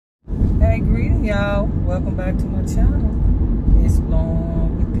Hey, greeting y'all. Welcome back to my channel. It's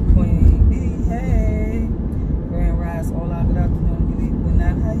Blonde with the Queen Bee. Hey, Grand Rise, all out good afternoon, good evening, good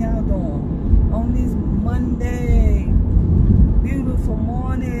night. How y'all doing on this Monday? Beautiful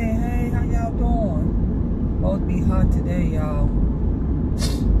morning. Hey, how y'all doing? Supposed to be hot today, y'all.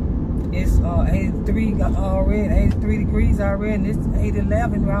 It's 83 already, 83 degrees already, and it's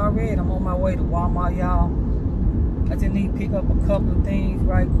 8:11 already. I'm on my way to Walmart, y'all. I just need to pick up a couple of things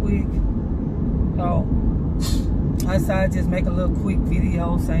right quick. So I decided to just make a little quick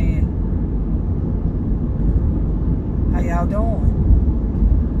video saying, how y'all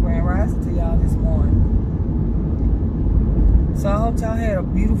doing? Grand Rising to y'all this morning. So I hope y'all had a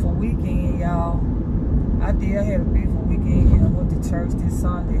beautiful weekend, y'all. I did. I had a beautiful weekend. I went to church this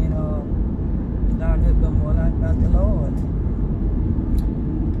Sunday and learned a little more about the Lord.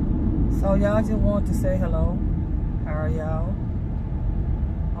 So y'all just want to say hello. How are y'all?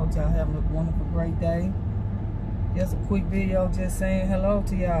 Hope y'all having a wonderful, great day. Just a quick video just saying hello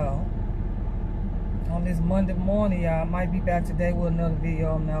to y'all. On this Monday morning, y'all. I might be back today with another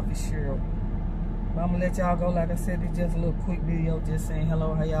video, I'm not for sure. But I'm gonna let y'all go. Like I said, it's just a little quick video just saying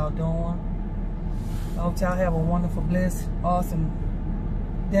hello, how y'all doing. I hope y'all have a wonderful, blessed, awesome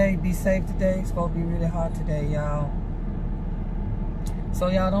day. Be safe today. It's supposed to be really hot today, y'all. So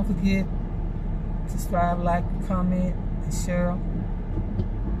y'all don't forget, subscribe, like, comment, and share.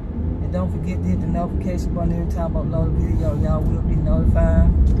 And don't forget to hit the notification button every time I upload a video. Y'all will be notified.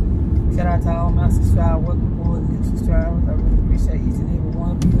 Shout out to all my subscribers, welcome aboard new subscribers. I really appreciate each and every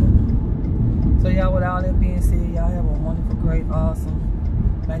one of you. So y'all, with all that being said, y'all have a wonderful, great, awesome,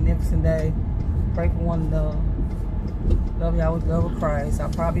 magnificent day. Pray for one another. Love y'all with the love of Christ. I'll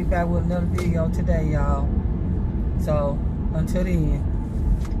probably be back with another video today, y'all. So until then,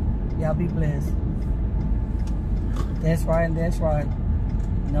 y'all be blessed. That's right, and that's right.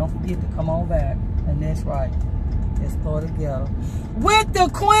 And don't forget to come on back. And that's right. Let's go together with the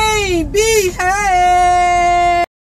Queen Bee. Hey!